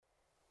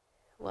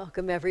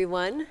Welcome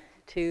everyone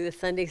to the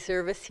Sunday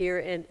service here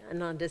in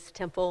Ananda's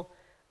Temple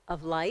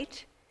of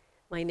Light.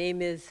 My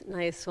name is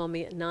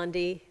Nayaswami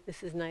Anandi.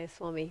 This is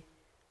Nayaswami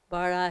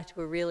Bharat.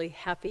 We're really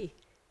happy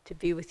to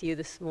be with you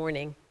this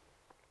morning.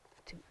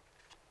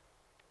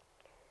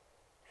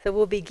 So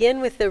we'll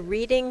begin with a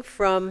reading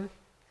from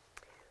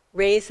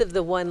Rays of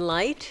the One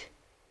Light,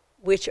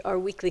 which are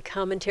weekly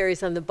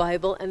commentaries on the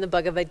Bible and the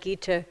Bhagavad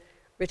Gita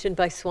written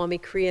by Swami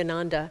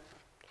Kriyananda.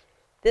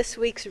 This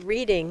week's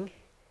reading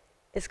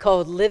is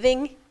called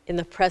Living in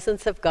the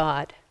Presence of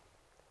God.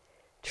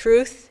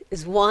 Truth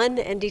is one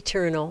and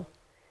eternal.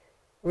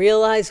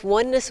 Realize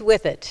oneness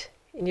with it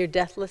in your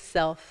deathless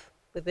self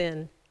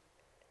within.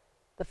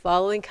 The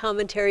following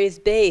commentary is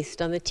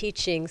based on the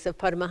teachings of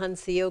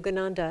Paramahansa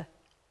Yogananda.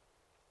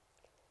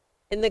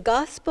 In the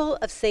Gospel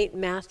of St.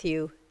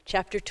 Matthew,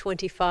 chapter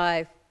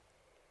 25,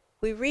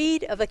 we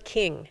read of a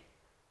king,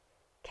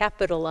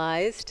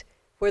 capitalized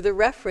where the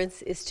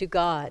reference is to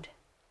God,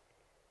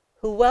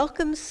 who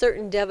welcomes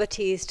certain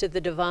devotees to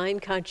the divine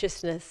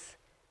consciousness,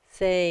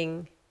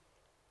 saying,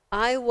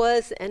 I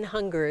was an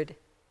hungered,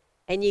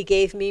 and ye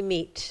gave me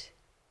meat.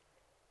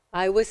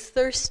 I was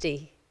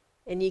thirsty,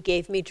 and ye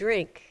gave me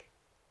drink.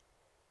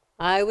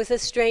 I was a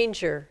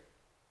stranger,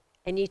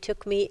 and ye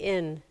took me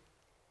in.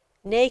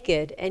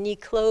 Naked, and ye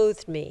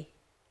clothed me.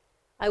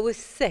 I was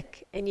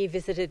sick, and ye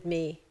visited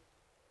me.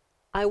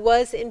 I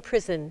was in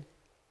prison,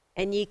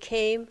 and ye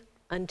came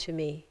unto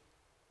me.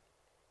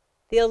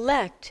 The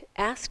elect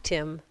asked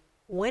him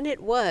when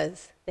it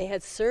was they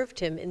had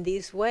served him in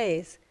these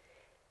ways,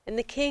 and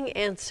the king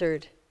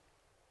answered,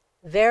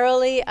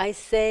 Verily I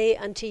say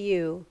unto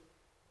you,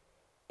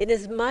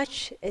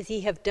 inasmuch as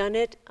ye have done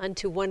it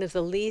unto one of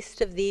the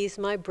least of these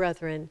my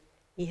brethren,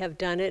 ye have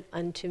done it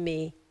unto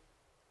me.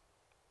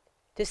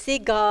 To see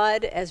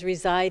God as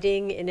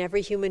residing in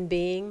every human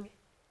being,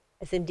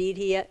 as indeed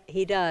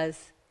he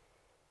does,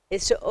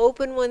 is to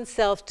open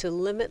oneself to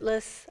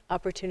limitless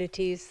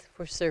opportunities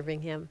for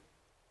serving him.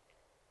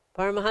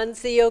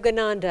 Paramahansa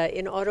Yogananda,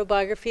 in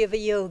Autobiography of a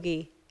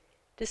Yogi,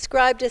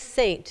 described a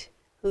saint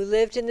who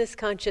lived in this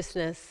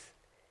consciousness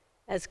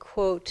as,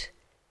 quote,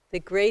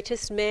 the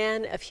greatest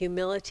man of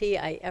humility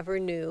I ever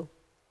knew.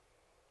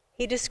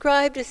 He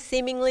described a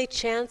seemingly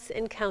chance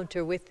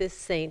encounter with this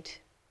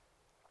saint.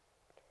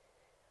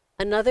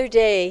 Another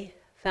day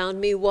found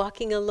me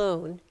walking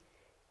alone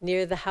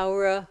near the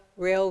Howrah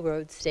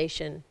Railroad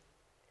station.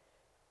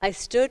 I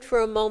stood for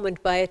a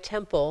moment by a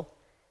temple,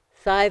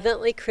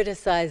 silently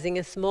criticizing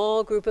a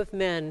small group of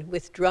men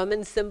with drum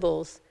and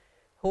cymbals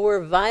who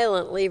were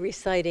violently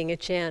reciting a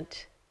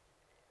chant.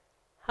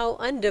 How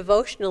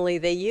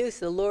undevotionally they use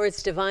the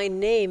Lord's divine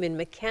name in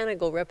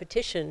mechanical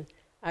repetition,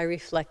 I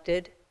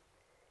reflected.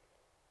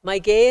 My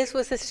gaze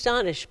was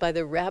astonished by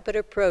the rapid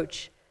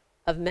approach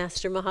of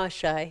Master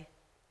Mahashai.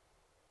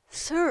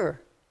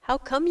 Sir, how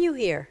come you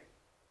here?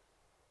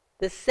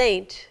 The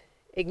saint,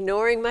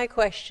 ignoring my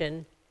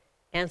question,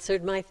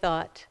 answered my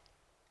thought.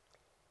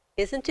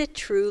 Isn't it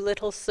true,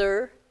 little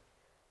sir,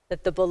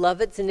 that the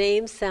beloved's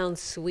name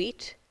sounds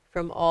sweet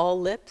from all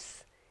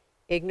lips,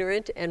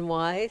 ignorant and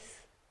wise?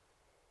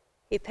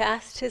 He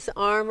passed his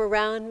arm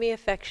around me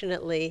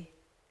affectionately.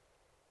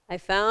 I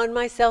found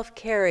myself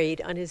carried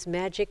on his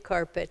magic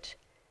carpet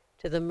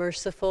to the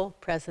merciful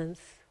presence.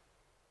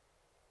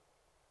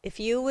 If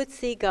you would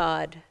see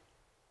God,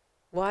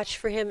 watch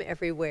for him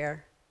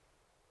everywhere.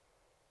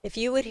 If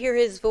you would hear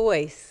his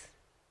voice,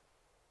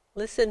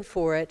 listen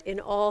for it in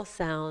all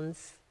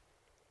sounds,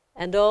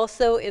 and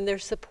also in their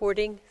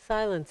supporting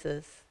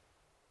silences.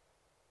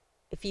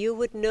 If you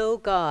would know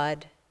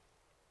God,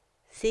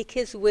 seek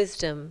his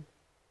wisdom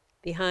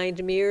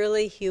behind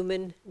merely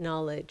human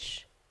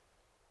knowledge.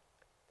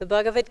 The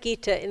Bhagavad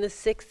Gita in the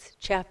 6th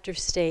chapter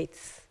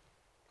states,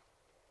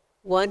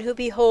 one who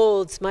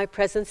beholds my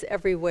presence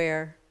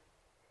everywhere,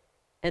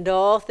 and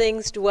all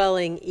things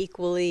dwelling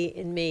equally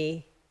in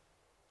me,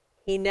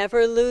 he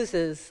never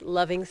loses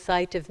loving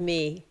sight of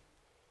me,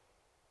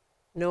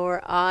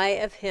 nor I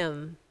of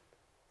him,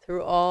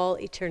 through all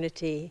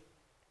eternity.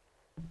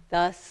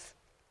 Thus,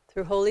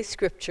 through Holy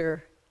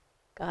Scripture,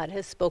 God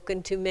has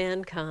spoken to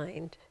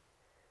mankind.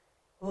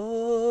 Om,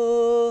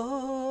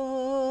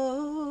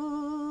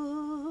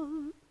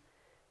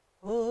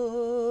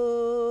 Om,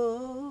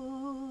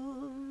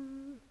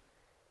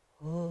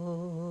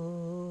 Om.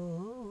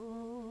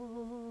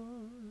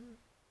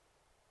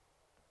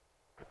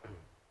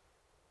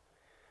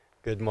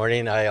 Good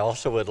morning. I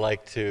also would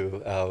like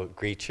to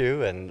greet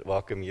you and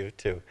welcome you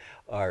to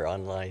our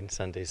online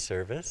Sunday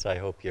service. I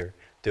hope you're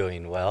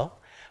doing well.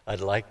 I'd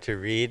like to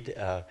read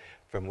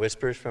from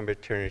Whispers from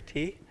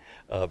Eternity,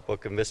 a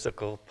book of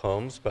mystical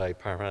poems by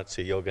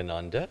Paramahansa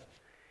Yogananda.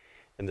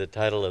 And the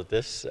title of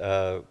this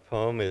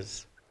poem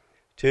is,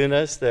 Tune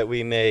us that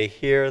we may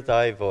hear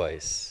thy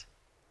voice.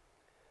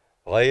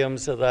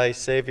 Volumes of thy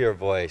Savior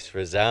voice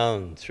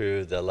resound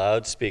through the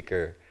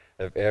loudspeaker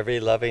of every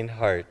loving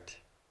heart.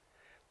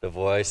 The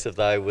voice of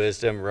thy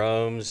wisdom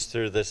roams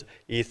through the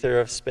ether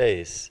of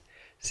space,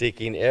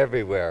 seeking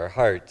everywhere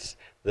hearts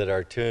that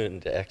are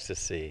tuned to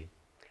ecstasy.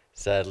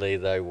 Sadly,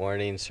 thy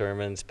warning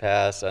sermons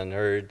pass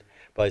unheard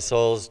by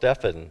souls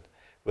deafened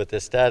with the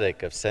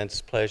static of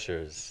sense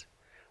pleasures.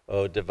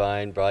 O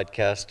divine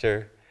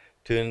broadcaster,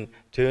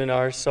 tune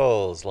our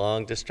souls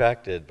long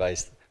distracted by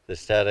the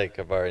static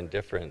of our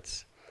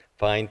indifference.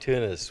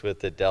 Fine-tune us with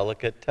the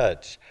delicate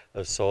touch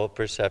of soul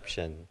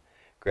perception.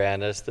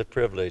 Grant us the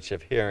privilege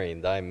of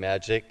hearing thy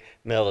magic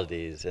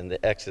melodies in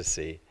the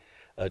ecstasy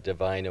of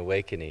divine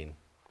awakening.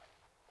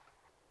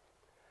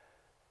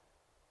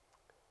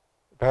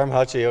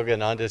 Paramahansa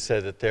Yogananda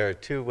said that there are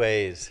two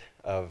ways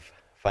of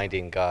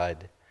finding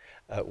God.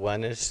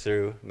 One is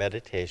through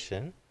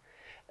meditation,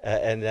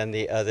 and then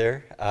the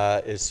other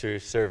is through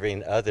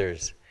serving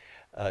others.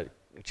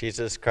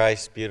 Jesus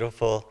Christ's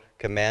beautiful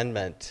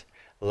commandment,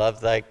 love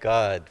thy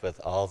God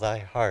with all thy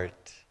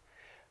heart,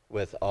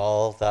 with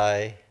all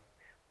thy,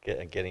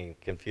 getting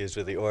confused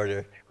with the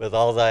order, with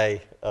all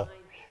thy,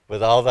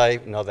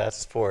 no,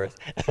 that's fourth,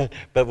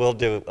 but we'll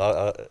do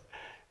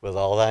with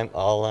all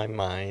thy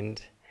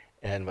mind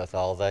and with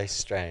all thy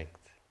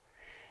strength,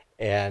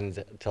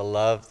 and to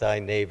love thy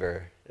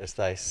neighbor as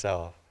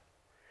thyself.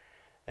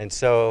 And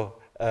so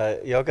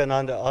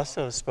Yogananda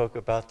also spoke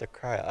about the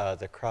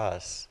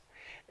cross.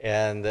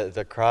 And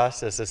the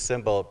cross as a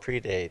symbol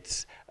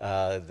predates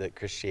the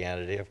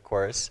Christianity, of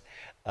course.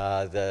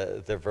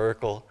 The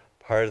vertical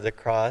part of the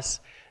cross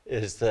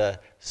is the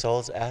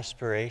soul's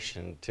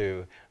aspiration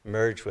to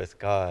merge with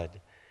God.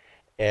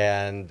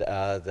 And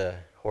the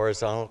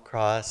horizontal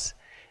cross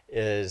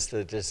is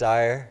the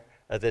desire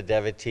of the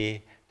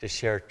devotee to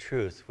share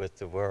truth with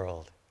the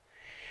world.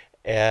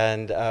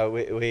 And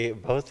we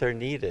both are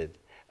needed.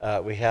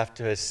 We have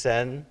to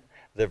ascend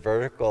the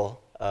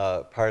vertical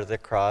part of the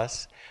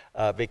cross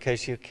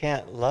because you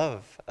can't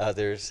love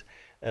others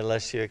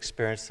unless you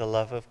experience the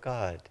love of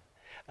God.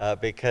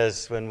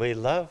 Because when we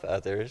love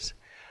others,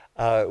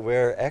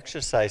 we're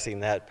exercising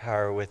that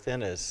power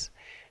within us.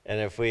 And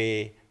if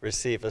we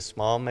receive a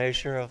small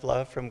measure of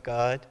love from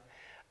God,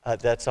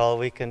 that's all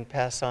we can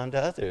pass on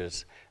to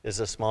others, is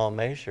a small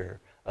measure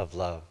of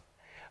love.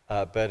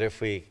 But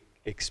if we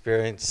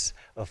experience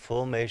a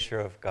full measure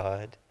of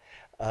God,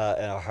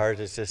 and our heart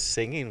is just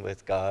singing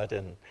with God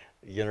and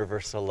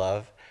universal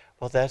love,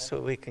 well, that's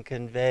what we can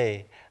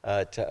convey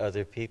to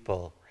other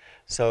people.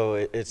 So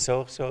it's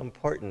so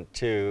important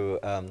to,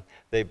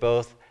 they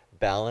both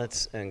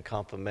balance and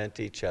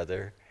complement each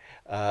other,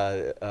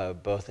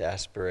 both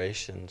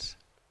aspirations.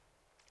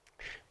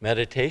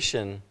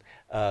 Meditation,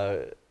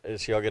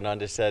 as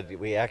Yogananda said,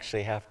 we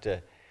actually have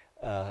to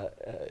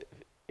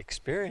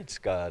experience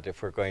God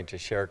if we're going to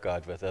share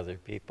God with other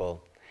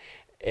people.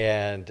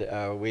 And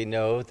we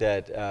know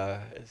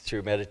that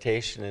through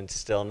meditation and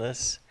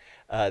stillness,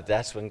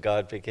 that's when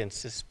God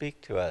begins to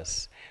speak to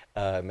us.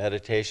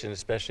 Meditation,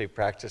 especially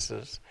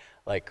practices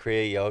like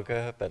Kriya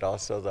Yoga, but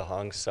also the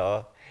Hong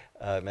Sau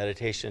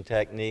meditation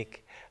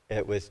technique,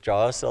 it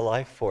withdraws the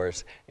life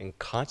force and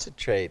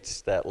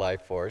concentrates that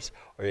life force,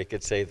 or you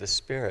could say the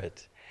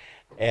spirit.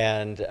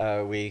 And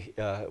we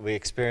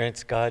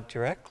experience God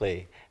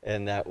directly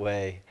in that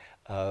way.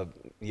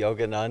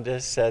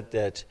 Yogananda said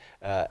that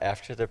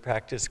after the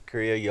practice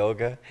Kriya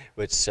Yoga,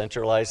 which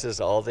centralizes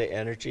all the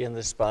energy in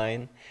the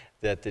spine,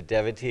 that the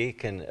devotee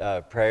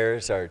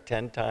prayers are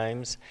 10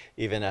 times,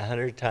 even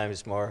 100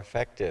 times more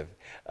effective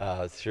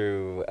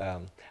through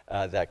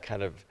that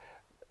kind of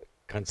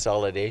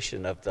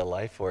consolidation of the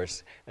life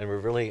force. And we're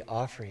really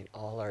offering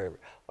all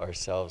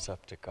ourselves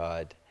up to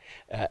God.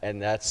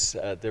 And that's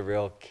the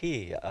real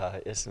key,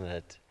 isn't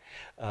it?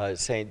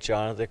 St.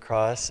 John of the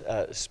Cross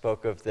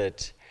spoke of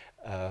that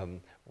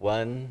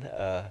one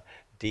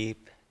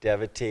deep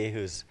devotee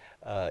who's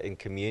in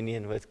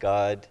communion with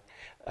God,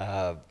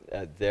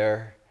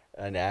 they're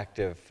an act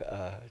of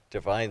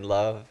divine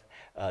love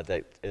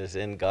that is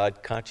in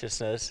God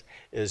consciousness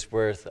is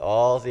worth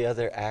all the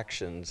other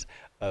actions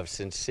of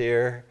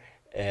sincere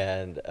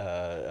and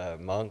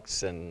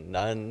monks and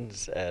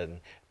nuns and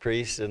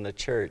priests in the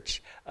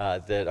church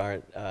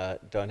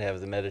that don't have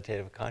the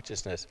meditative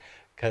consciousness,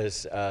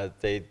 because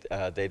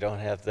they don't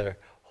have their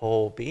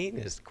whole being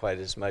is quite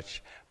as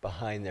much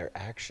behind their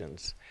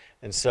actions.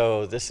 And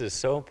so this is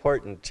so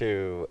important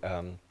to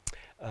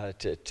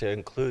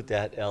include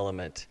that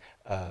element,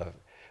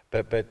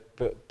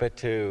 but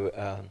to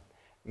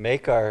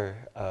make our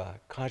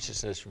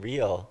consciousness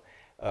real,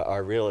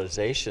 our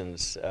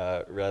realizations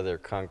rather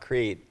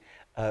concrete.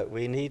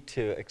 We need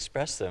to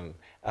express them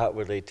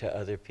outwardly to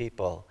other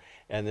people,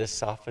 and this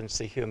softens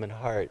the human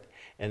heart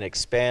and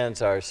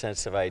expands our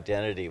sense of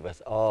identity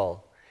with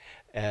all.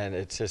 And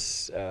it's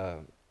just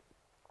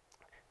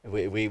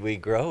we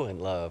grow in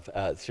love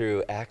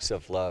through acts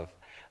of love.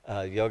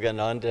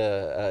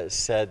 Yogananda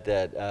said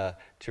that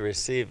to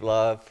receive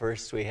love,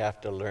 first we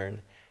have to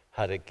learn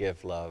how to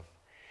give love.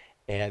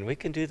 And we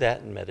can do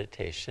that in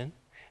meditation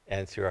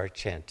and through our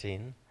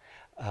chanting.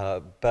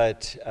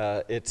 But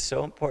it's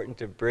so important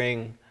to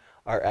bring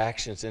our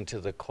actions into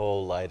the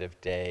cold light of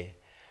day.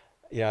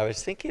 You know, I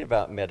was thinking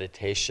about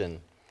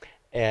meditation,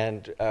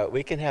 and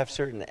we can have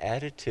certain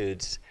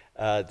attitudes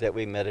that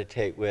we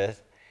meditate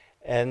with,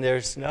 And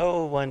there's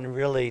no one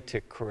really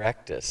to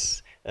correct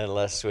us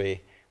unless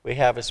we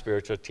have a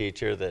spiritual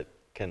teacher that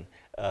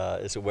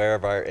is aware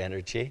of our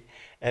energy.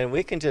 And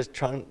we can just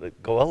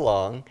go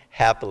along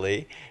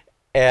happily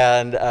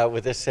and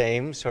with the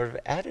same sort of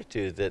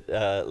attitude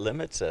that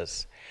limits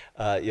us.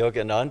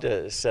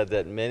 Yogananda said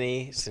that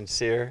many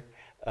sincere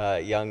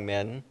young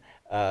men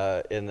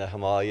in the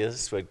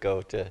Himalayas would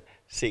go to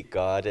seek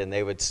God, and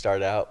they would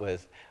start out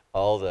with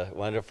all the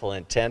wonderful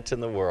intent in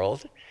the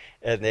world,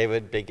 and they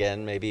would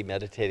begin maybe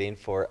meditating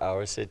 4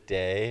 hours a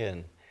day,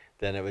 and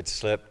then it would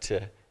slip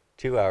to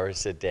 2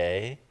 hours a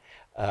day.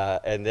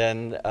 And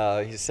then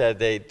he said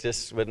they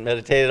just wouldn't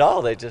meditate at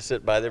all. They'd just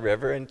sit by the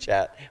river and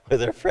chat with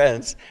their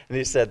friends. And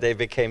he said they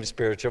became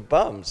spiritual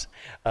bums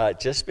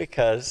just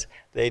because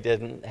they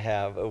didn't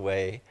have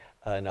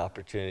an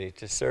opportunity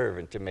to serve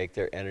and to make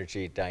their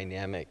energy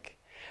dynamic.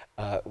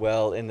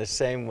 Well, in the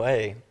same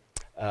way,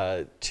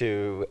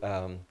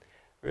 to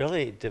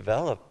really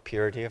develop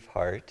purity of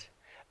heart,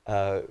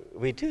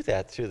 we do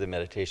that through the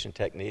meditation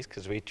techniques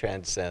because we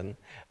transcend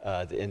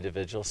the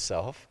individual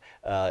self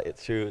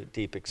through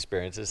deep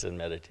experiences in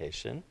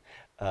meditation.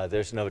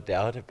 There's no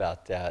doubt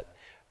about that,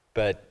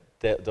 but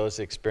those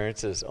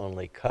experiences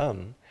only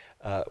come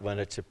when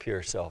it's a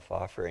pure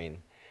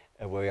self-offering,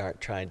 and we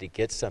aren't trying to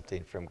get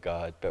something from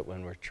God, but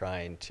when we're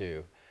trying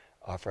to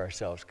offer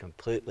ourselves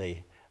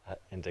completely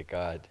into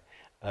God.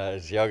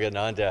 As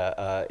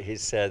Yogananda, he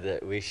said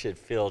that we should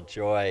feel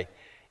joy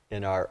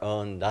in our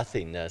own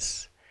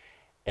nothingness,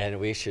 and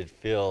we should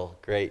feel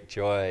great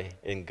joy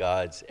in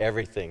God's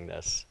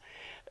everythingness.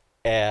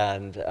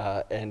 And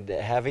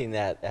having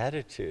that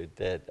attitude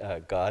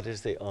that God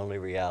is the only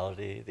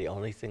reality, the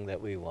only thing that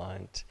we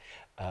want,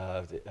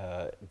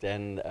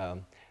 then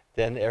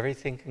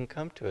everything can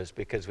come to us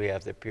because we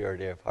have the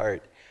purity of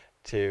heart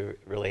to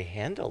really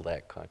handle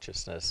that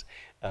consciousness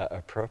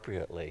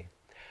appropriately.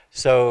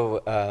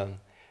 So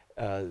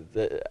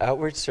the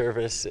outward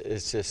service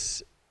is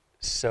just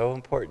so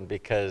important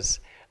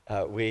because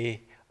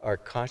our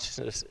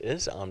consciousness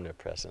is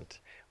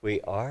omnipresent.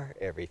 We are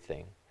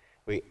everything.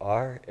 We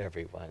are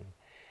everyone.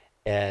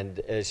 And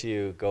as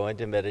you go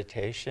into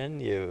meditation,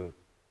 you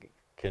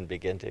can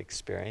begin to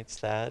experience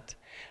that.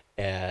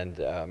 And,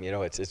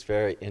 it's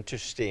very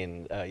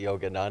interesting.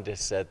 Yogananda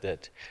said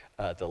that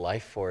the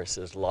life force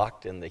is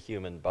locked in the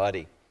human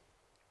body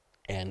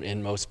and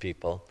in most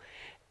people.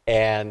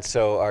 And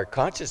so our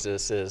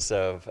consciousness is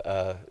of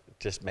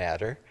just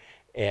matter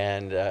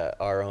and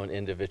our own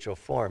individual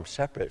form,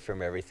 separate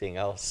from everything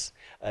else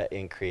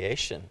in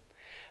creation.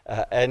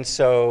 And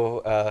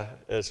so,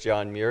 as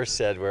John Muir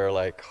said, we're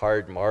like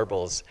hard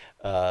marbles,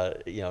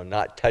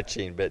 not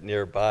touching but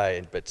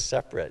nearby, but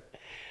separate.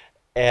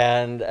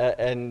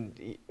 And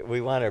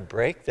we want to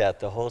break that.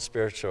 The whole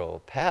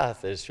spiritual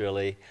path is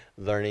really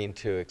learning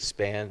to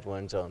expand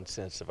one's own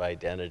sense of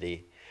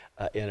identity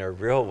in a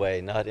real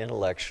way, not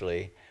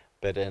intellectually,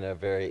 but in a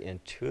very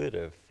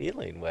intuitive,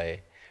 feeling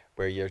way,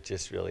 where you're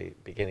just really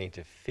beginning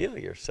to feel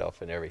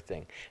yourself in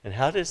everything. And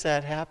how does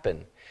that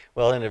happen?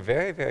 Well, in a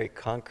very, very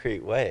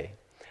concrete way.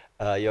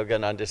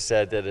 Yogananda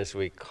said that as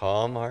we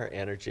calm our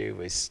energy,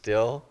 we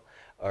still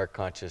our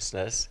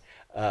consciousness,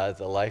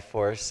 the life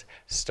force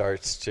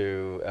starts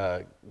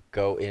to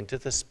go into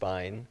the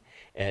spine,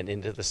 and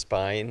into the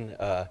spine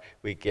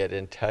we get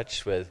in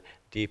touch with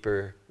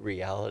deeper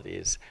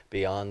realities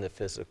beyond the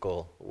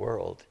physical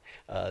world,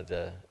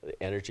 the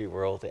energy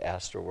world, the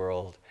astral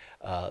world,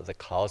 the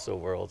causal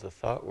world, the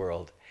thought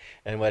world.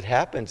 And what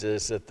happens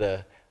is that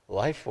the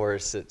life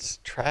force that's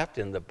trapped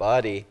in the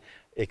body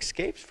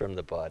escapes from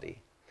the body.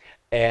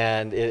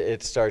 And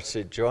it starts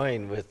to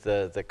join with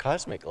the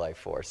cosmic life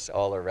force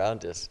all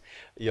around us.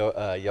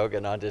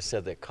 Yogananda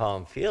said that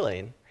calm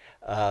feeling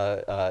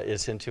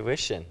is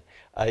intuition.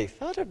 I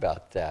thought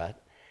about that.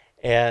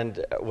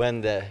 And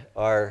when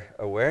our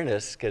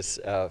awareness, because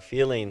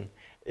feeling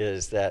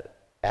is that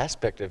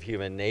aspect of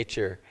human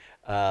nature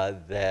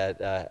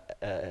that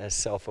has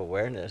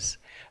self-awareness,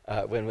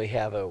 when we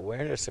have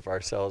awareness of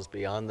ourselves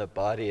beyond the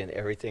body and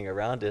everything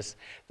around us,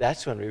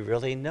 that's when we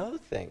really know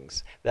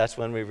things. That's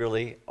when we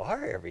really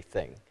are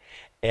everything.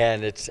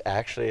 And it's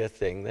actually a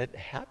thing that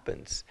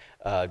happens.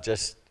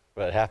 Just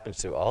what happens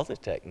to all the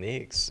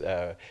techniques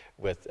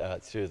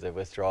through the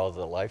withdrawal of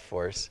the life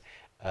force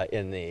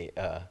in the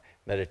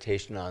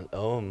meditation on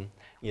Om,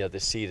 the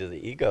seat of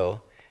the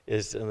ego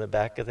is in the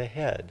back of the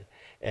head.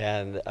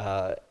 And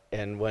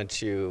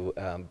once you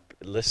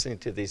listening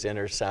to these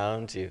inner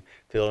sounds, you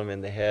feel them in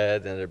the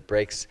head, and it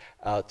breaks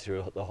out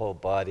through the whole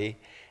body.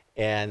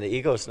 And the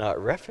ego is not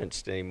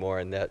referenced anymore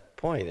in that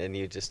point, and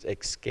you just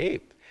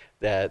escape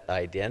that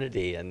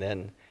identity, and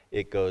then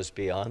it goes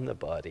beyond the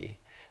body.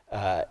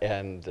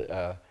 And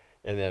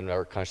then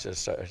our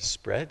consciousness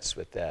spreads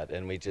with that,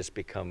 and we just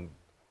become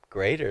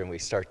greater, and we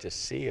start to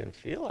see and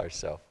feel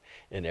ourselves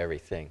in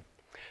everything.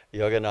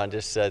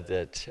 Yogananda said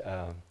that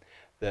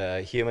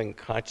the human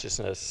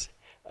consciousness,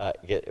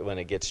 when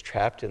it gets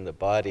trapped in the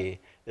body,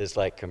 is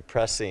like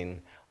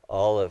compressing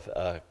all of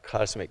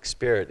cosmic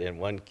spirit in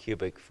 1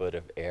 cubic foot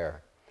of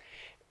air.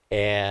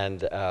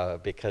 And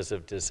because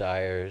of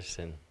desires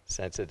and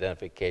sense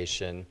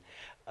identification,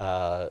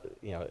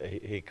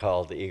 he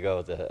called the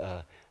ego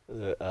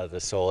the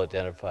soul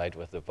identified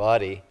with the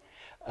body.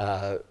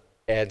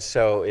 And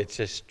so it's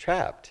just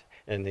trapped.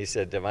 And he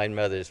said, Divine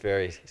Mother is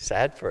very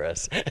sad for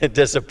us and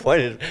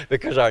disappointed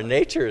because our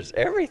nature is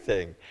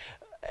everything.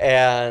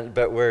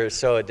 But we're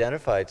so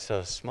identified,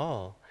 so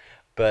small.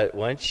 But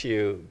once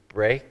you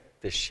break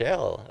the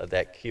shell of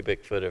that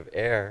cubic foot of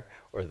air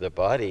or the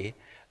body,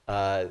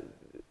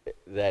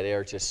 that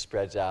air just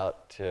spreads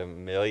out to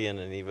 1 million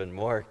and even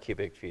more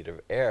cubic feet of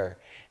air,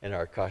 and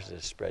our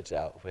consciousness spreads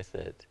out with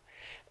it.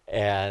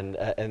 And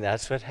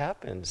that's what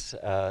happens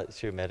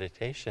through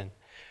meditation.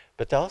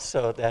 But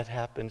also that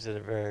happens in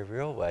a very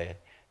real way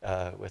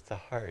with the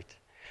heart.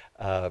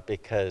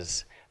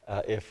 Because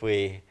if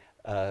we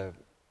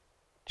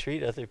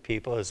treat other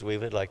people as we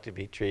would like to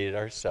be treated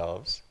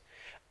ourselves,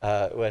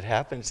 what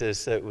happens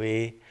is that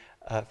we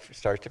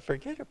start to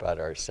forget about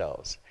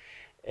ourselves.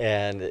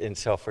 And in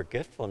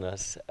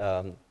self-forgetfulness,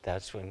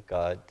 that's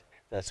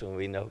when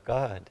we know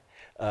God.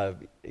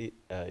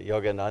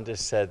 Yogananda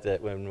said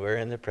that when we're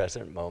in the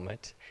present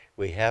moment,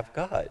 we have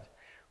God.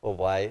 Well,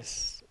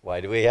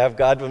 why do we have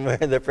God when we're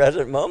in the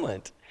present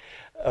moment?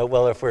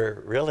 Well, if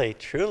we're really,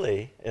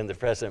 truly in the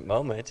present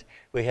moment,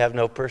 we have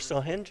no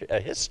personal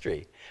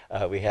history.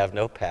 We have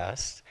no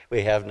past.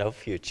 We have no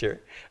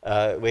future.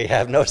 We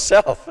have no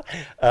self.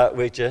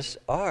 We just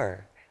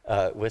are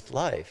with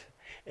life.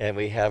 And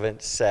we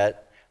haven't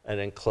set an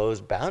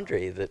enclosed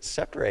boundary that's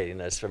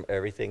separating us from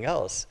everything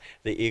else.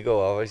 The ego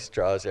always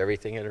draws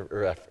everything in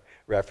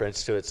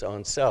reference to its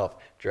own self,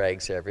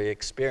 drags every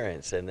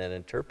experience, and then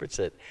interprets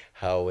it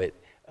how it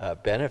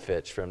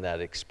benefits from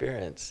that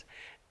experience.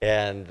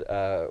 And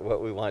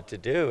what we want to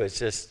do is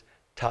just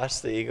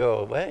toss the ego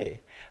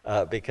away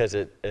because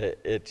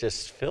it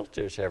just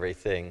filters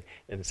everything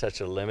in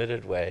such a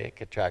limited way, a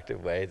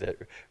contracted way, that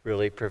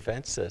really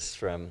prevents us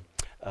from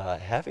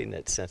having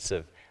that sense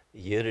of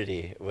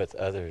unity with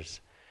others.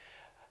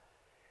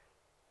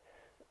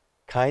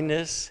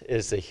 Kindness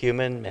is the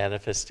human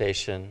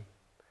manifestation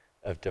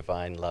of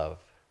divine love.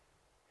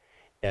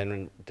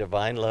 And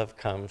divine love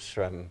comes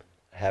from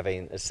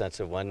having a sense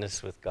of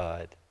oneness with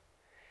God.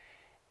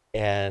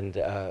 And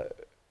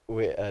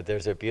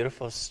there's a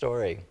beautiful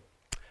story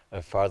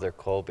of Father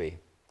Kolbe.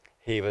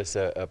 He was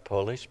a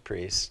Polish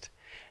priest,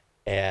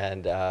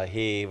 and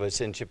he was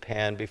in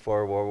Japan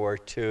before World War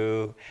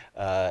II,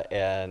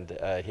 and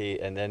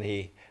then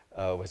he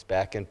was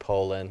back in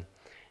Poland.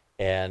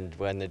 And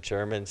when the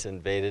Germans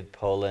invaded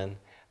Poland,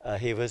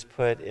 he was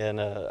put in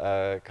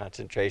a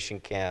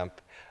concentration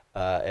camp,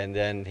 and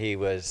then he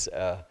was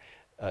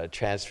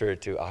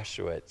transferred to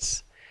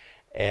Auschwitz.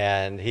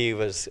 And he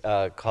was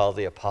called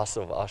the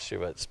Apostle of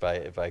Auschwitz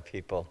by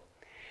people.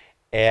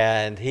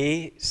 And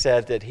he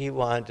said that he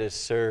wanted to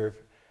serve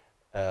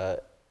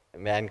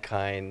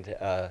mankind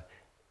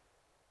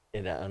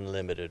in an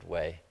unlimited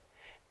way.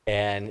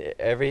 And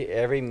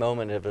every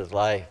moment of his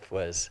life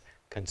was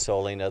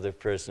consoling other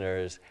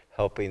prisoners,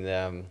 helping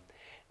them.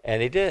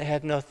 And he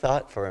had no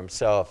thought for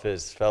himself.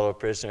 His fellow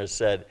prisoners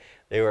said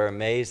they were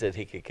amazed that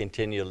he could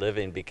continue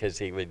living because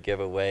he would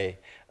give away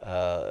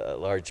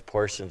large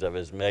portions of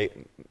his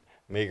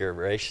meager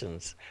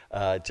rations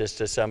just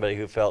to somebody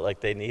who felt like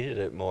they needed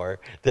it more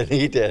than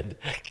he did.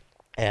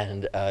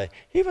 And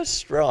he was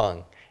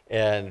strong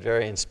and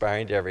very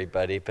inspiring to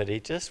everybody, but he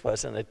just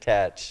wasn't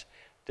attached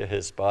to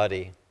his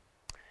body.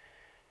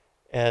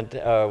 And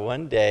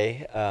one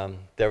day,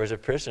 there was a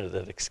prisoner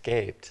that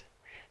escaped,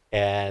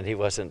 and he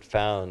wasn't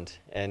found.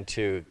 And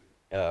to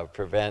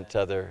prevent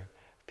other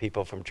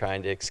people from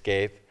trying to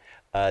escape,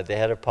 they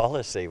had a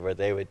policy where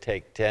they would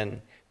take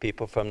 10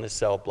 people from the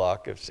cell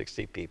block of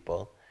 60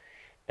 people,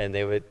 and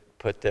they would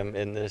put them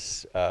in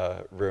this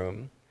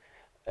room,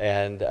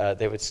 and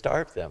they would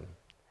starve them.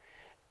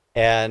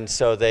 And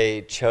so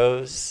they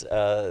chose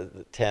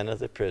 10 of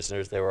the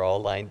prisoners. They were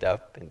all lined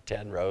up in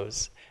 10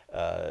 rows.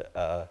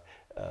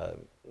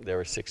 There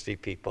were 60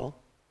 people.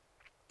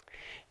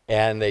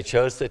 And they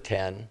chose the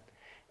 10.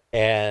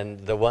 And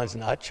the ones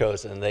not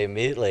chosen, they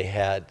immediately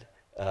had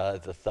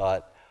the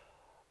thought,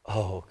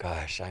 oh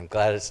gosh, I'm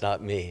glad it's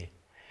not me.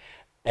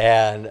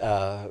 And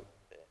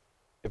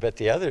but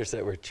the others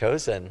that were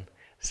chosen,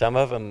 some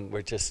of them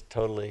were just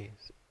totally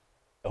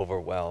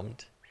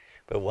overwhelmed.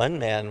 But one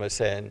man was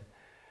saying,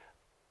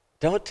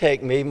 don't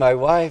take me, my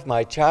wife,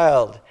 my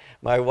child,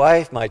 my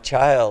wife, my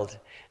child.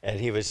 And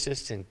he was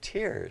just in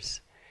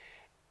tears.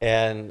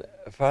 And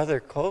Father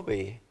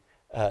Kolbe,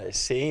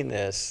 seeing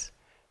this,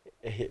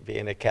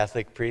 being a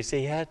Catholic priest,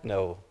 he had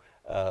no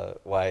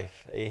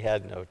wife, he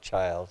had no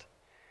child.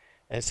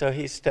 And so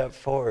he stepped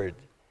forward,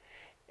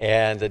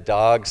 and the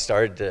dogs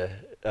started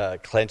to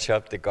clench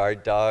up, the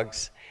guard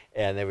dogs,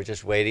 and they were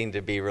just waiting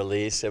to be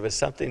released. It was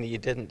something that you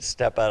didn't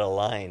step out of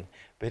line,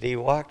 but he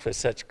walked with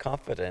such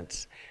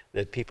confidence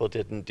that people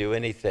didn't do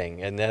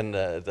anything. And then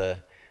the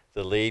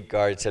lead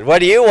guard said, what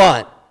do you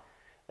want?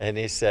 And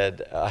he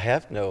said, I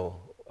have no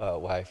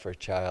wife or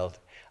child.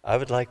 I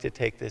would like to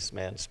take this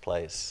man's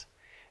place.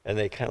 And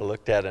they kind of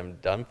looked at him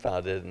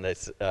dumbfounded, and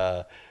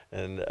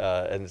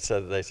and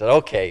so they said,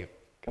 "Okay,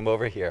 come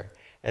over here."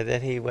 And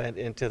then he went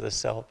into the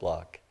cell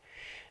block,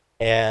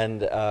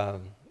 and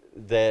Father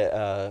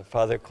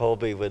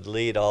Kolbe would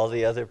lead all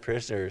the other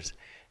prisoners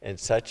in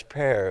such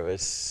prayer. It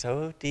was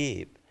so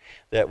deep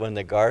that when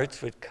the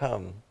guards would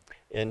come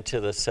into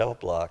the cell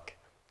block,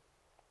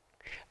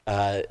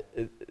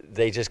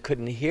 they just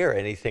couldn't hear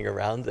anything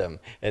around them,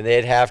 and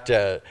they'd have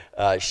to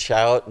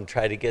shout and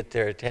try to get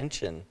their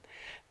attention.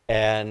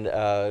 And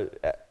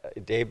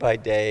day by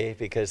day,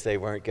 because they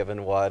weren't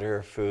given water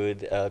or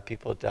food,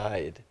 people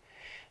died.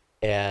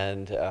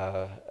 But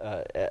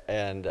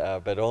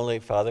only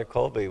Father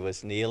Kolbe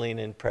was kneeling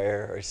in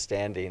prayer or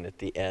standing at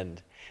the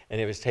end.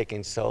 And it was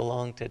taking so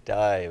long to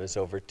die, it was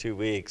over 2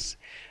 weeks,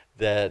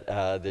 that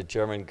the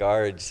German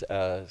guards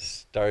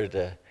started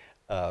to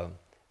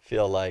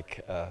feel like,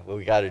 well,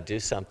 we got to do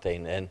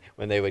something. And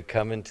when they would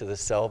come into the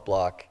cell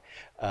block,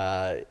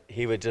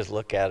 he would just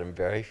look at them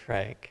very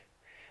frank.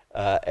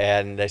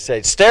 And they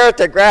said, "Stare at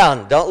the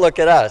ground, don't look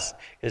at us,"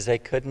 because they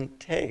couldn't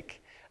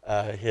take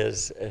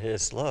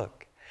his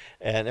look.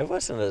 And it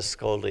wasn't a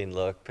scolding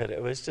look, but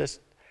it was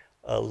just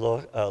a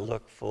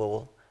look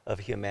full of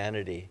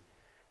humanity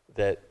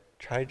that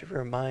tried to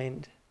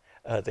remind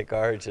the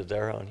guards of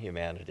their own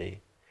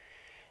humanity.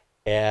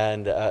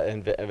 And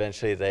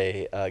eventually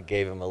they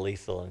gave him a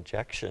lethal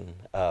injection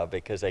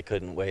because they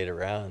couldn't wait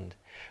around.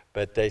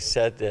 But they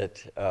said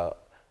that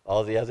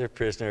all the other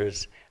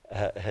prisoners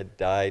had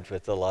died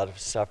with a lot of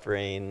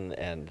suffering,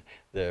 and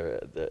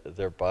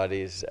their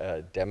bodies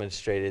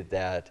demonstrated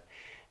that.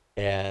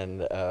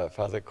 And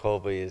Father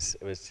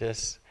Kolbe was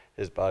just,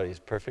 his body is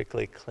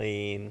perfectly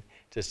clean,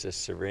 just a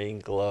serene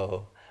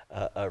glow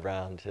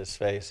around his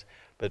face.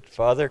 But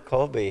Father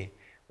Kolbe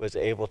was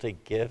able to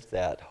give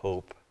that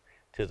hope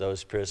to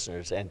those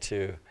prisoners and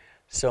to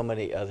so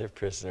many other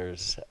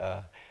prisoners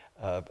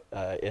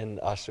in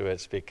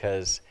Auschwitz,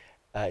 because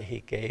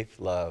he gave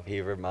love.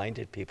 He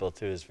reminded people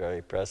through his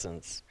very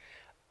presence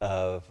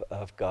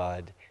of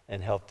God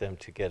and helped them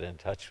to get in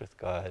touch with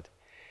God.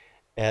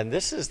 And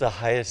this is the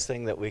highest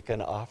thing that we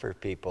can offer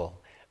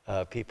people.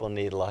 People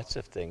need lots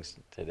of things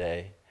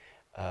today.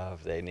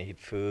 They need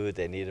food,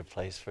 they need a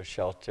place for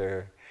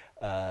shelter,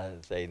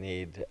 they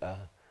need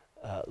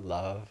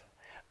love.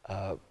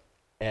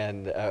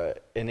 And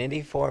in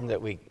any form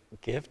that we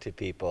give to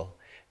people,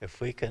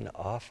 if we can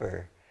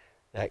offer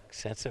that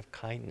sense of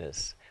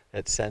kindness,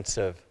 that sense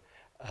of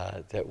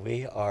that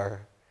we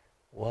are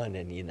one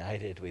and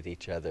united with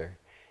each other,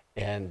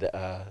 and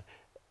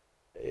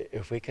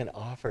if we can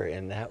offer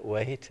in that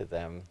way to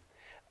them,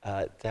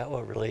 that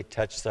will really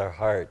touch their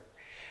heart.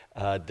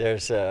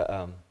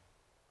 Swami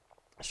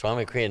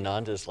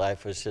Kriyananda's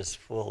life was just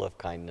full of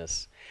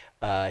kindness.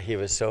 He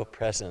was so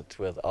present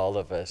with all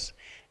of us,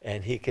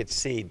 and he could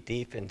see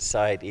deep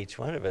inside each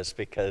one of us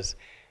because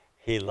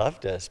he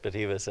loved us, but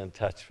he was in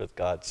touch with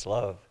God's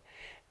love.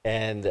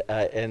 And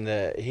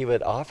he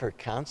would offer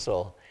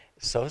counsel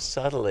so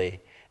subtly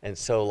and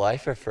so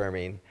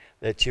life-affirming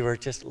that you were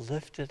just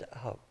lifted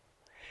up.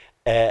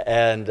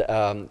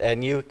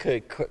 And you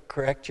could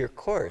correct your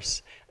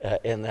course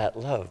in that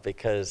love,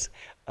 because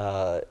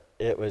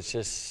it was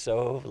just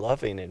so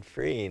loving and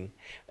freeing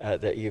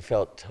that you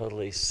felt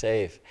totally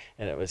safe.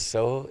 And it was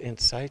so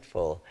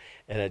insightful.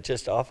 And it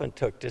just often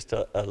took just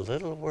a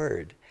little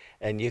word,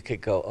 and you could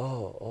go,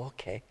 "Oh,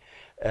 okay."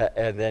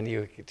 And then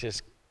you could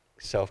just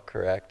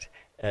self-correct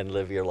and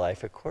live your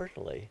life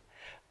accordingly.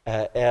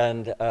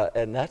 And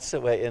that's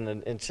the way,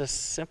 in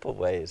just simple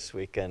ways,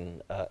 we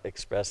can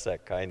express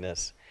that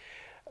kindness.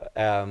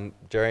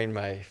 During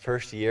my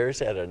first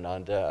years at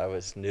Ananda, I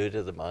was new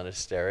to the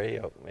monastery,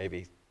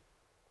 maybe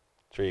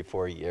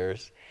 3-4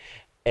 years.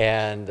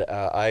 And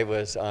I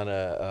was on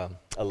a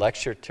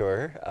lecture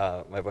tour.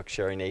 My book,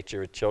 Sharing Nature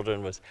with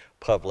Children, was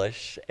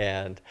published,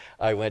 and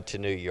I went to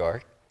New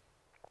York.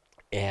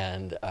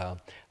 And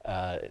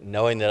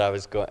knowing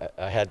that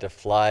I had to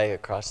fly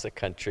across the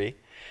country,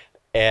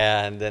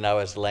 and then I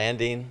was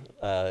landing,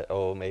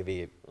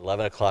 maybe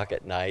 11 o'clock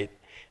at night,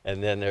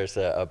 and then there's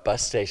a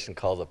bus station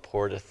called the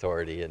Port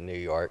Authority in New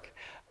York,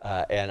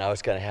 and I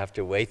was going to have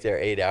to wait there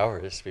 8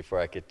 hours before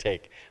I could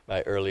take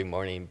my early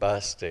morning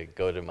bus to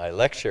go to my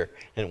lecture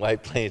in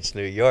White Plains,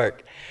 New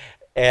York.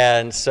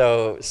 And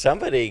so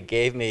somebody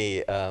gave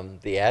me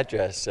the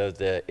address of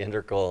the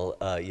Integral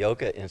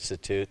Yoga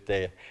Institute.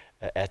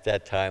 At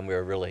that time, we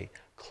were really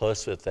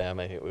close with them,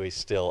 and we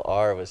still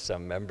are with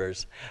some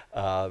members.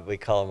 We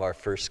call them our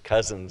first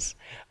cousins,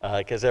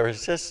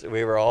 because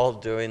we were all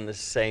doing the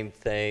same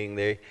thing.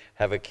 They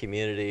have a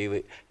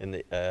community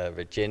in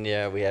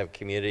Virginia, we have a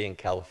community in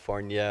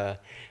California,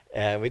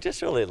 and we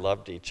just really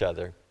loved each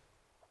other.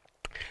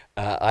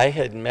 I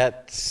had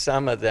met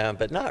some of them,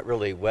 but not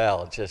really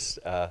well, just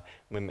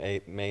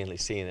mainly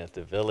seen at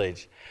the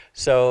village.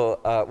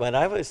 So when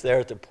I was there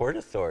at the Port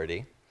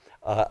Authority,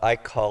 I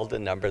called the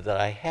number that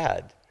I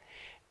had.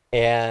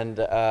 And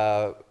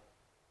I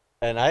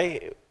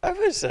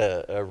was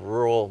a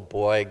rural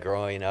boy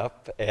growing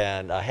up,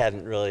 and I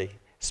hadn't really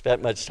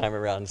spent much time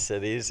around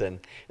cities, and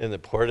in the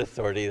Port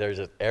Authority, there's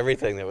just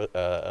everything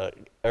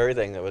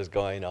that was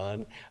going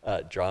on,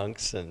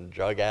 drunks and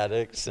drug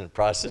addicts and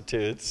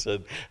prostitutes,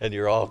 and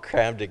you're all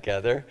crammed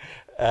together.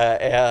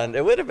 And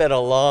it would have been a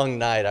long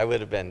night. I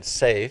would have been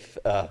safe,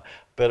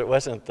 but it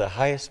wasn't the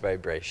highest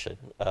vibration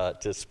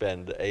to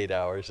spend 8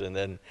 hours and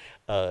then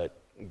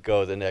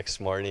go the next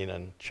morning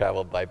and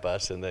travel by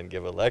bus and then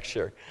give a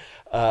lecture.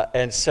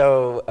 And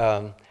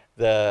so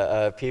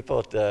the people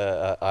at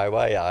the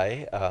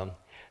IYI,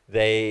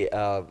 they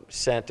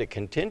sent a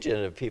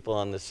contingent of people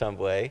on the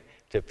subway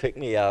to pick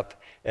me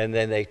up, and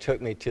then they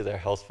took me to their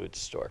health food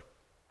store.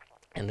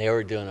 And they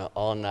were doing an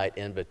all-night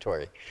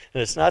inventory.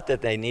 And it's not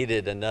that they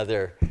needed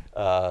another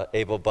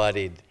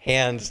able-bodied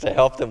hands to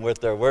help them with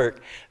their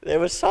work. It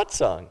was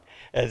satsang.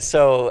 And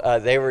so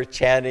they were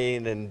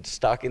chanting and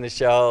stocking the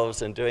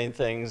shelves and doing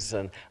things,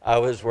 and I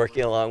was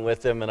working along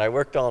with them, and I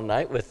worked all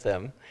night with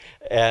them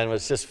and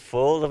was just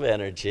full of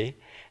energy.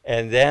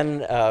 And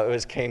then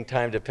came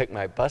time to pick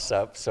my bus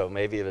up, so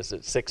maybe it was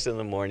at 6 in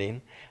the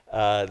morning.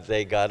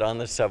 They got on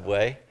the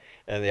subway,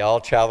 and they all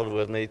traveled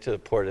with me to the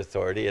Port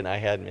Authority, and I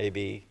had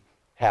maybe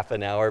half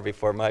an hour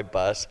before my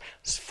bus. I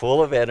was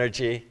full of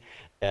energy,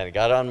 and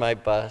got on my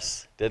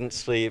bus, didn't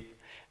sleep,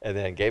 and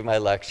then gave my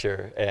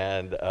lecture,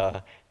 and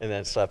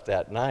then slept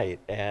that night.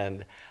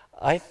 And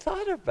I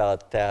thought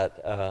about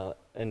that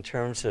in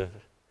terms of,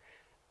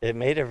 it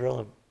made a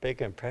real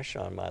big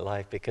impression on my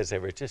life because they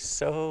were just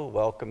so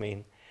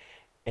welcoming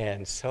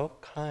and so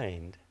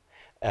kind,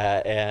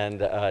 and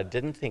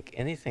didn't think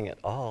anything at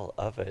all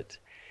of it.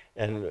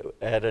 And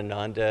at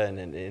Ananda and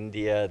in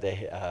India,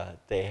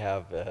 they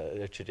have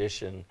a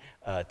tradition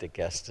to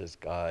guest as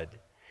God.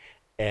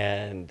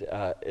 And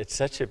it's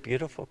such a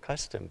beautiful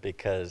custom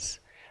because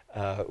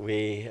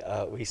we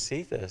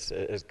see this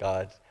as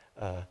God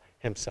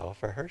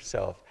himself or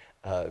herself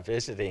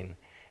visiting.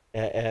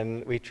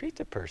 And we treat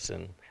the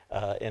person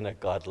in a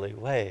godly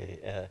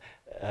way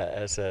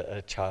as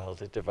a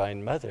child, a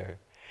divine mother.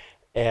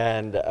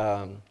 And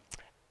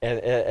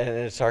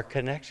it's our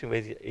connection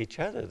with each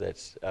other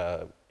that's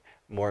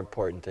more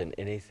important than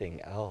anything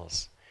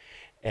else.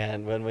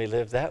 And when we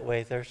live that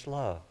way, there's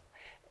love.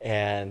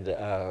 And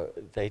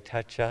they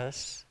touch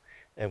us,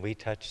 and we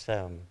touch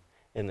them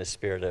in the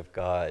Spirit of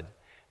God.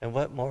 And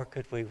what more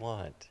could we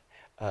want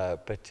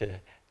but to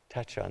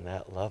touch on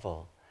that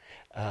level?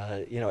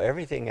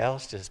 Everything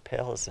else just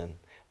pales in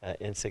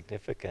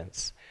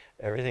insignificance.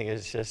 Everything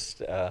is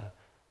just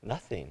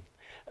nothing.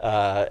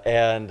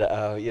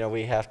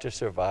 We have to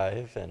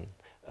survive and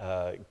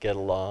get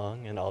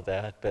along and all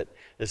that. But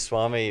the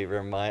Swami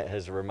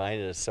has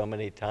reminded us so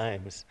many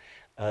times,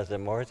 the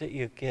more that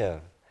you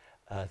give,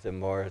 the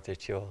more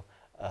that you'll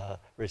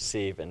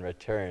receive in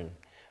return.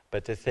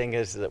 But the thing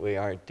is that we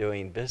aren't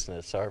doing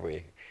business, are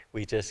we?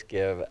 We just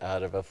give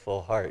out of a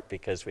full heart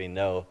because we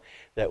know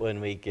that when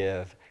we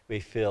give, we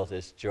feel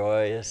this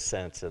joyous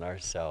sense in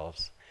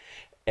ourselves.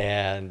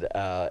 And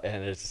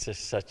it's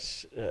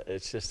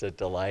just a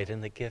delight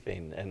in the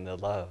giving and the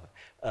love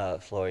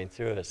flowing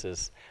through us.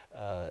 As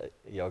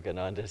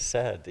Yogananda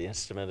said, the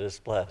instrument is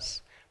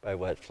blessed by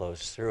what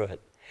flows through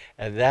it.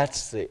 And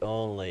that's the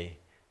only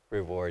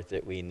reward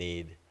that we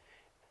need.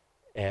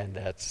 And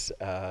that's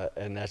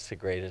the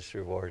greatest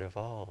reward of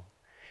all.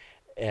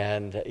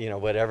 And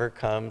whatever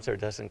comes or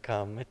doesn't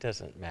come, it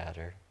doesn't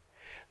matter.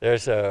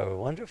 There's a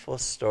wonderful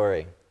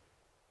story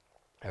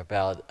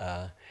about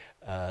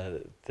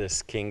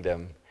this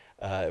kingdom.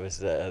 It was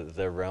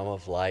the realm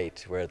of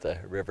light where the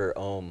river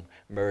Om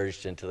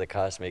merged into the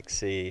cosmic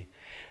sea.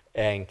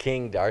 And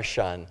King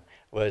Darshan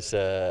was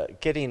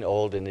getting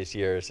old in his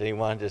years, and he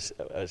wanted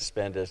to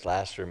spend his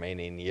last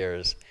remaining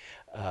years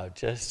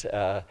just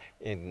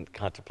in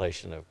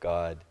contemplation of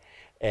God.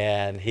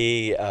 And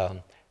he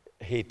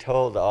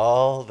told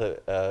all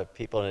the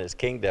people in his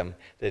kingdom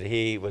that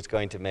he was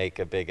going to make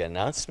a big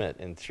announcement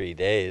in 3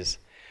 days.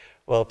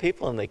 Well,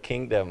 people in the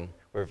kingdom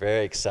were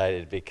very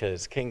excited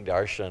because King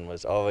Darshan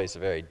was always a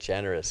very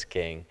generous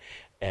king,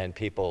 and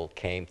people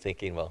came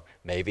thinking, well,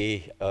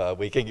 maybe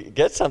we can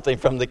get something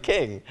from the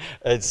king.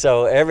 And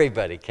so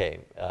everybody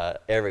came,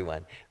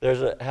 everyone.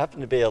 There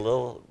happened to be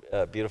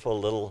a beautiful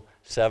little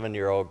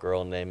 7-year-old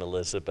girl named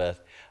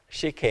Elizabeth.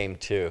 She came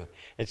too,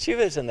 and she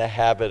was in the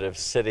habit of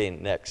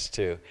sitting next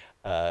to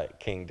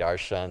King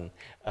Darshan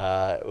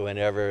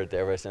whenever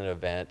there was an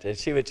event, and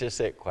she would just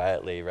sit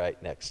quietly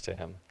right next to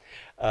him.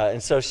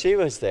 And so she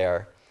was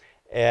there,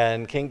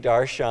 and King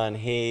Darshan,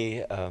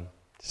 he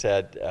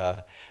said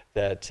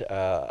that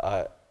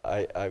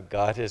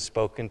God has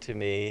spoken to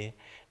me,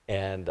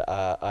 and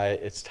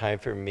it's time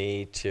for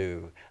me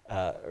to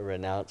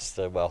renounce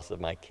the wealth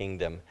of my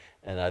kingdom,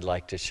 and I'd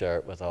like to share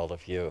it with all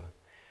of you.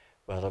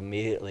 Well,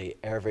 immediately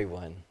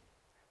everyone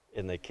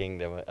in the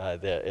kingdom,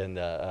 in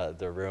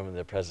the room in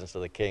the presence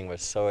of the king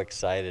was so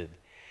excited.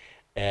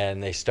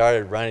 And they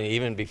started running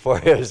even before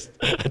he was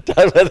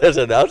done with his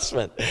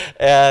announcement.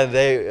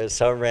 And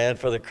some ran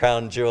for the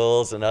crown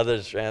jewels, and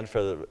others ran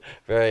for the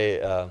very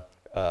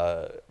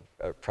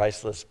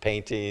priceless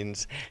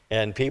paintings,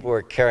 and people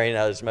were carrying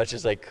out as much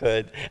as they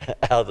could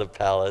out of the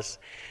palace.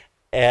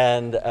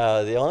 And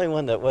the only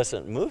one that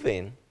wasn't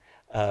moving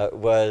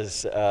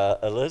was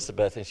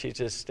Elizabeth, and she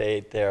just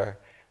stayed there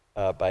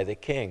by the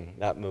king,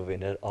 not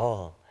moving at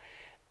all.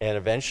 And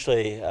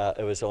eventually,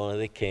 it was only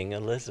the king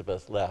and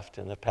Elizabeth left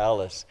in the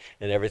palace,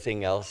 and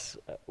everything else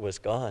was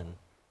gone.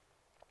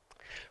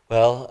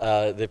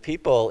 Well, the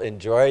people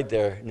enjoyed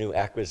their new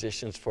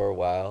acquisitions for a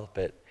while,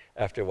 but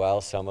after a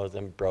while, some of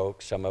them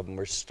broke, some of them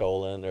were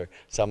stolen, or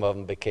some of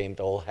them became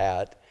old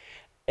hat.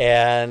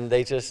 And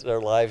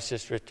their lives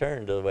just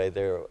returned to the way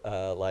their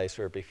lives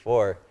were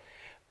before.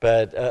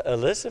 But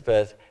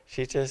Elizabeth,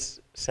 she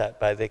just sat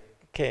by the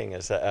king,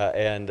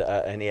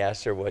 and he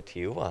asked her, "What do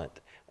you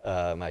want,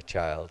 my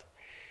child?"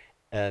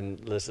 And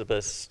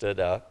Elizabeth stood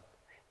up,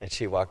 and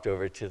she walked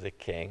over to the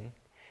king,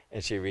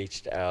 and she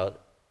reached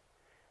out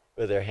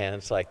with her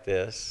hands like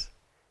this,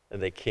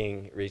 and the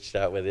king reached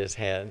out with his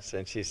hands,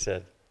 and she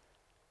said,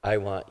 "I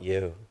want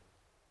you."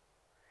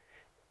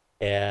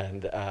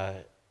 And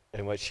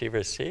what she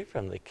received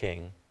from the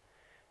king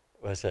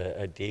was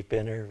a deep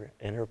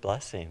inner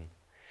blessing.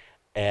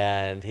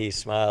 And he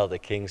smiled, the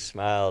king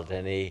smiled,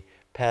 and he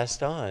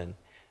passed on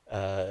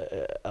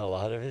a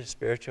lot of his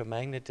spiritual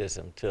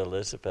magnetism to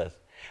Elizabeth,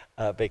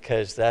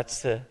 because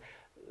that's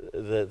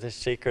the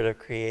secret of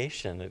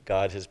creation, that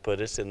God has put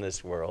us in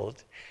this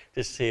world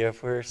to see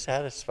if we're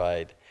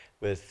satisfied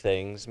with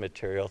things,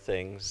 material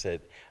things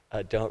that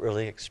don't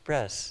really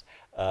express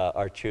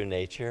our true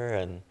nature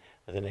and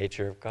the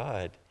nature of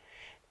God.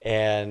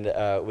 And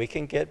we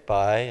can get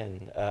by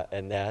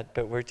and that,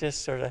 but we're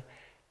just sort of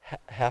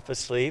half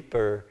asleep,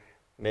 or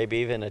maybe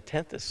even a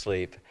tenth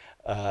asleep.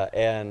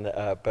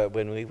 But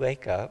when we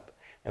wake up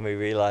and we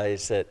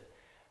realize that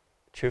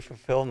true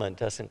fulfillment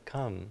doesn't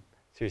come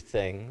through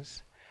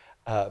things,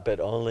 but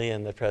only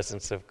in the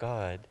presence of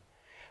God,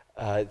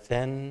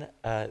 then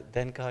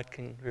God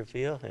can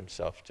reveal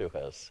himself to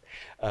us,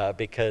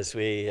 because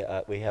we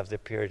have the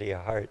purity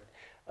of heart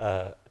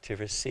to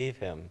receive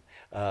him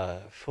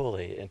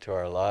fully into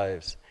our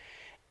lives.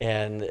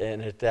 And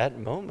at that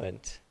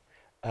moment,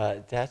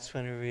 that's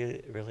when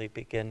we really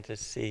begin to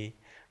see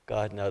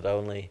God not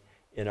only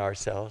in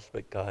ourselves,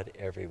 but God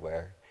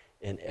everywhere,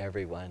 in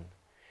everyone.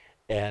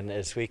 And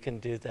as we can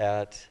do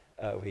that,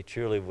 we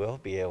truly will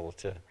be able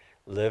to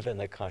live in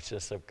the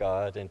consciousness of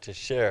God and to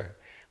share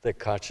the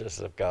consciousness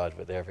of God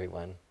with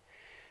everyone.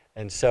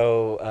 And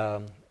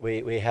so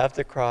we have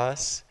the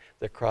cross.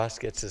 The cross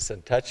gets us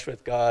in touch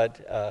with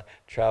God,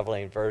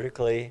 traveling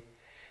vertically,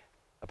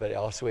 but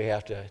also we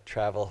have to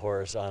travel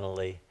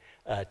horizontally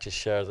to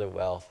share the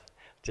wealth,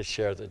 to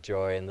share the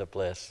joy and the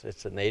bliss.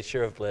 It's the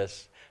nature of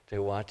bliss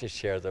to want to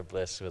share the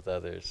bliss with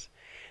others.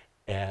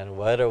 And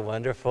what a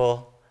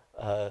wonderful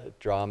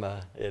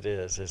drama it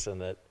is,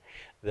 isn't it?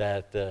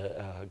 That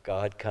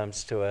God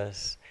comes to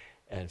us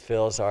and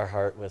fills our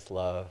heart with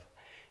love,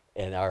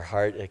 and our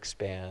heart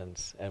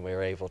expands, and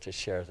we're able to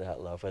share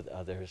that love with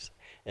others.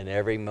 And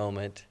every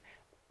moment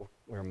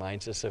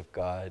reminds us of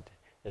God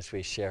as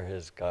we share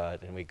his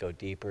God, and we go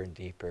deeper and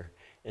deeper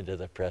into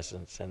the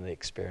presence and the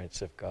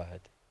experience of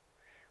God.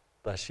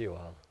 Bless you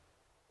all.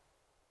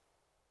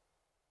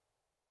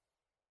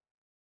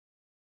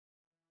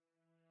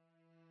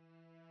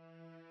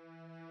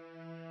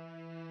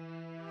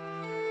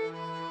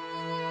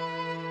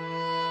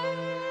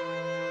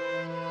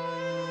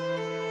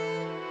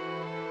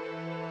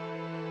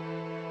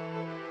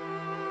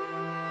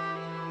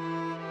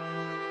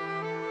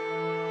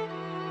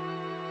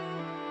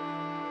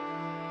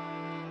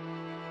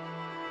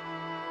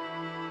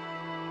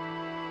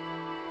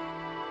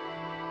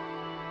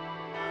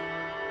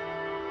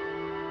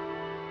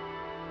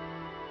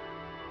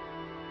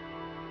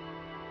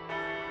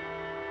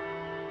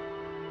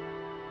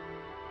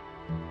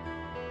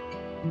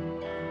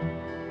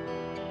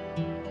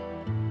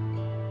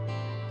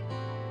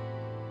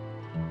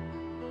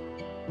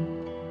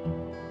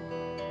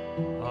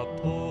 A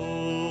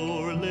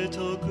poor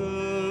little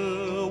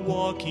girl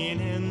walking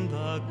in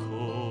the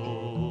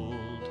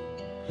cold,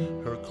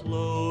 her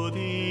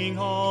clothing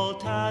all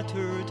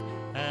tattered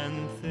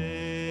and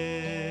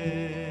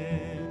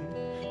thin,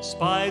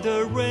 spied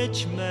a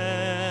rich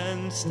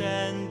man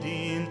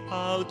standing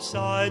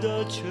outside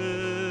a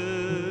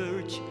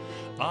church,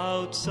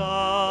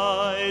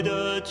 outside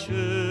a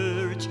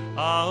church,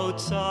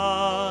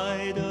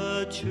 outside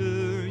a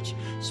church.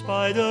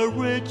 Spied a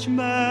rich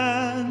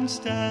man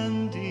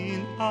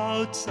standing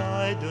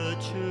outside the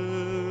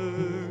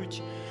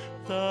church,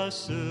 the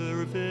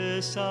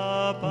service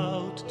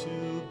about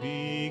to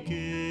begin.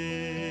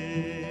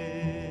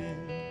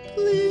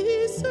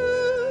 Please,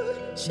 sir,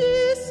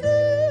 she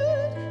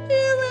said,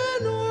 hear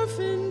an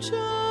orphan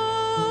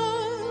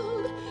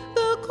child.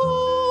 The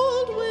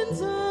cold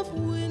winds of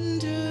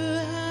winter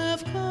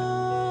have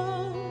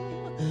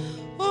come.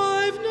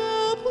 I've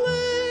no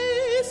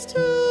place to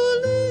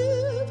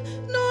live,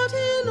 not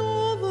in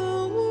all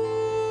the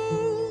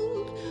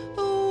world.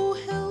 Oh,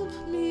 help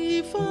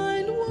me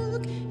find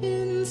work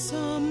in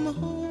some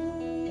home.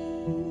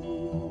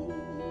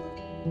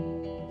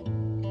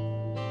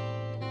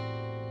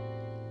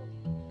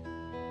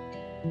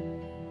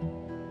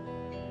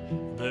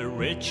 The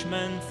rich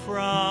man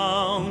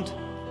frowned.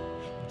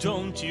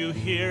 Don't you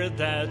hear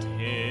that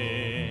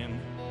hymn?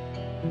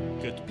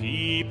 Good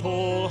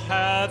people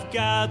have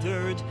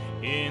gathered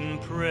in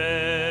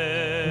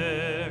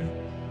prayer.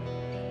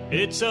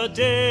 It's a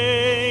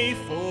day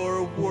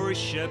for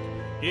worship,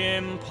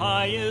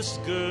 impious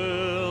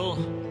girl.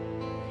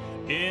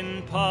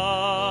 Impious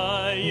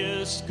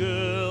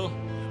girl,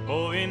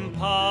 oh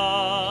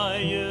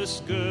impious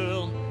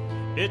girl.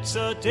 It's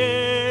a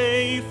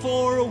day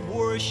for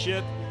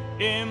worship,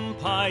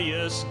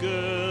 impious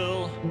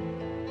girl.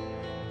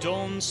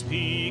 Don't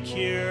speak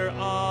here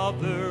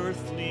of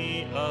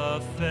earthly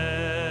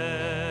affairs.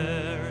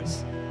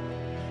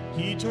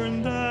 He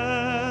turned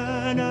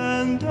then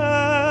and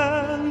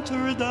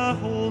entered the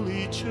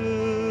holy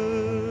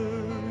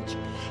church.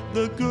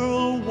 The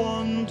girl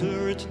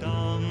wandered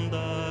down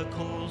the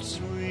cold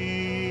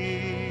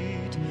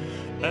street,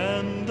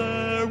 and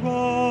there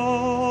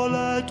all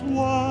at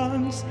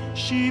once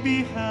she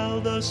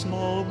beheld a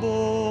small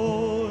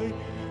boy,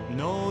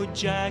 no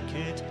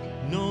jacket,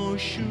 no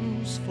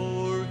shoes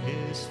for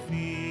his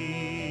feet.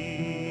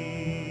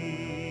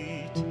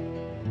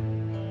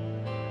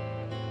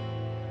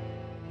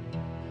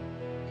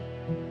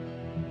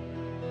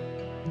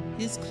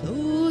 His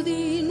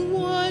clothing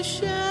was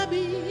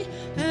shabby,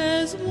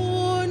 as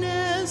worn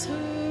as her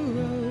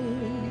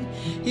own.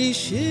 He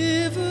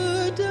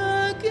shivered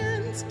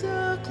against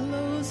a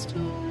closed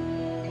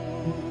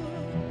door.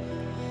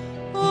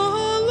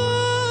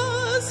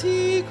 Alas,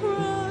 he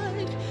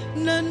cried,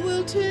 none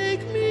will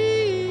take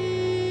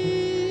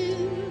me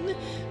in.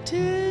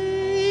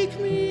 Take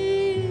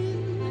me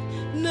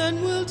in,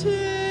 none will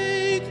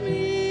take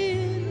me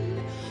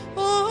in.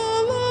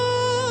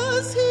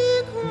 Alas,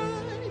 he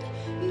cried,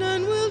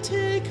 none will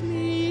take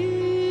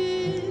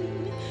me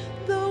in.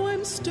 Though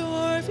I'm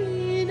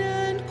starving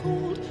and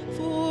cold,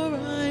 for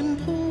I'm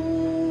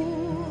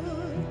poor.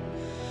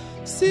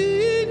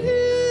 Seeing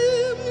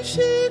him,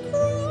 she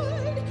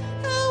cried,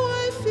 how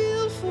I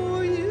feel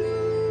for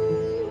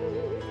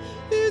you.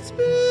 It's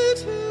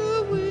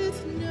bitter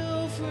with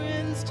no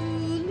friends to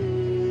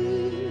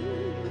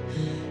live.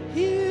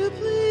 Here,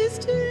 please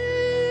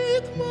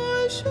take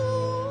my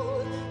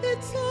shawl,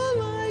 it's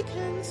all I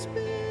can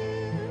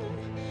spare.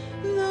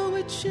 Though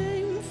it's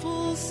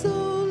shameful so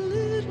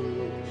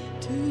little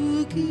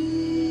to give.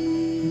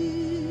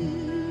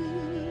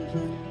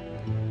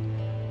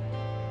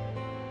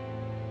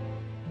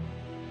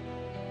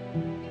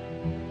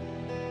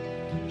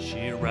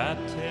 She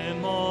wrapped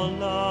him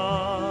all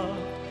up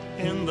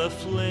in the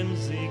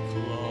flimsy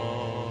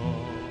cloth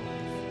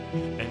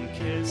and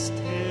kissed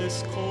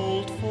his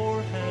cold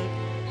forehead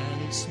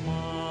and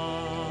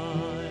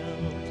smiled.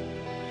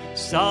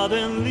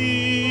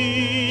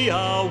 Suddenly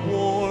a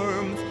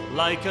warmth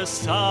like a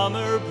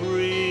summer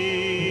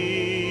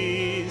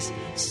breeze,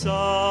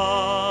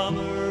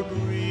 summer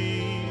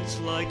breeze,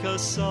 like a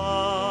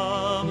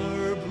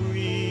summer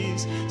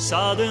breeze.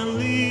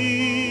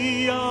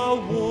 Suddenly a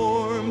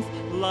warmth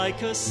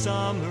like a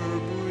summer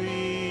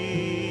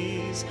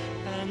breeze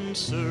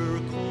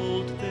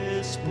encircled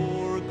this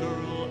poor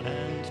girl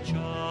and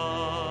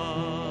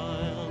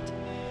child.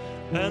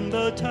 And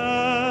the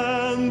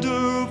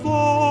tender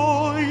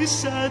voice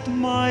said,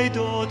 my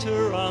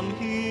daughter, I'm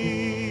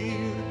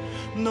here.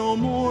 No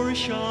more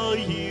shall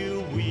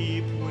you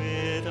weep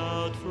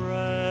without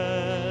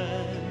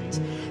friends.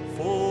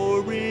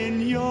 For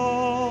in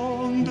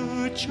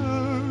yonder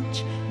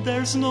church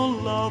there's no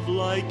love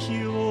like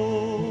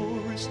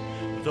yours.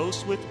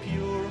 Those with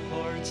pure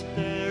hearts,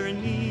 their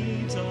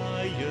needs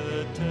I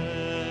attend.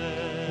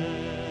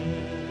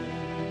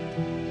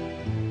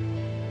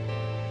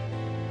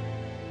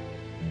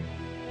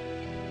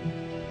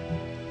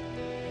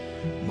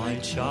 My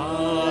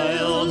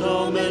child,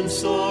 all men's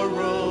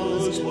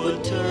sorrows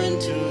would turn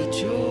to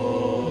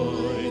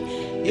joy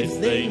if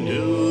they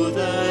knew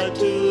that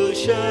to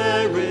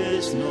share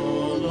is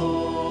no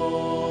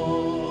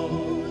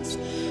loss.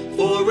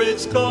 For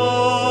its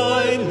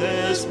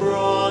kindness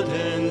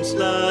broadens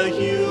the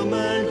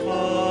human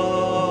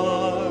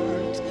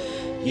heart,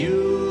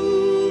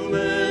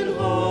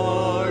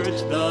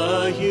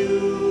 the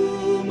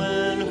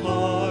human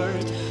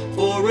heart.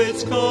 For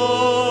its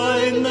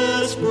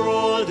kindness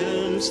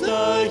broadens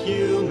the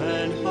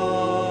human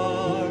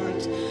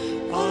heart.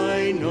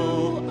 I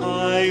know,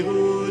 I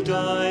who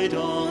died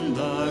on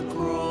the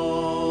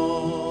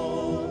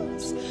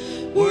cross.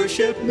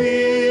 Worship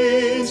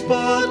means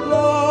but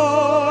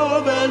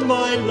love, and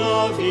my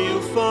love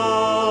you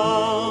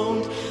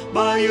found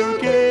by your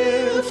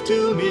gift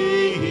to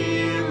me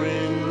here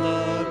in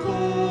the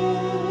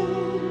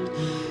cold.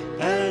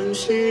 And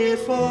she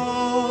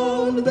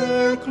found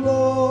their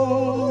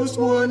clothes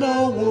were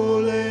now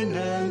woolen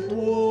and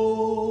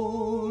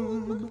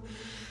warm,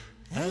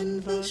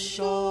 and the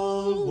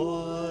shawl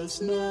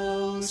was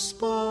now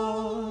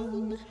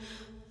spun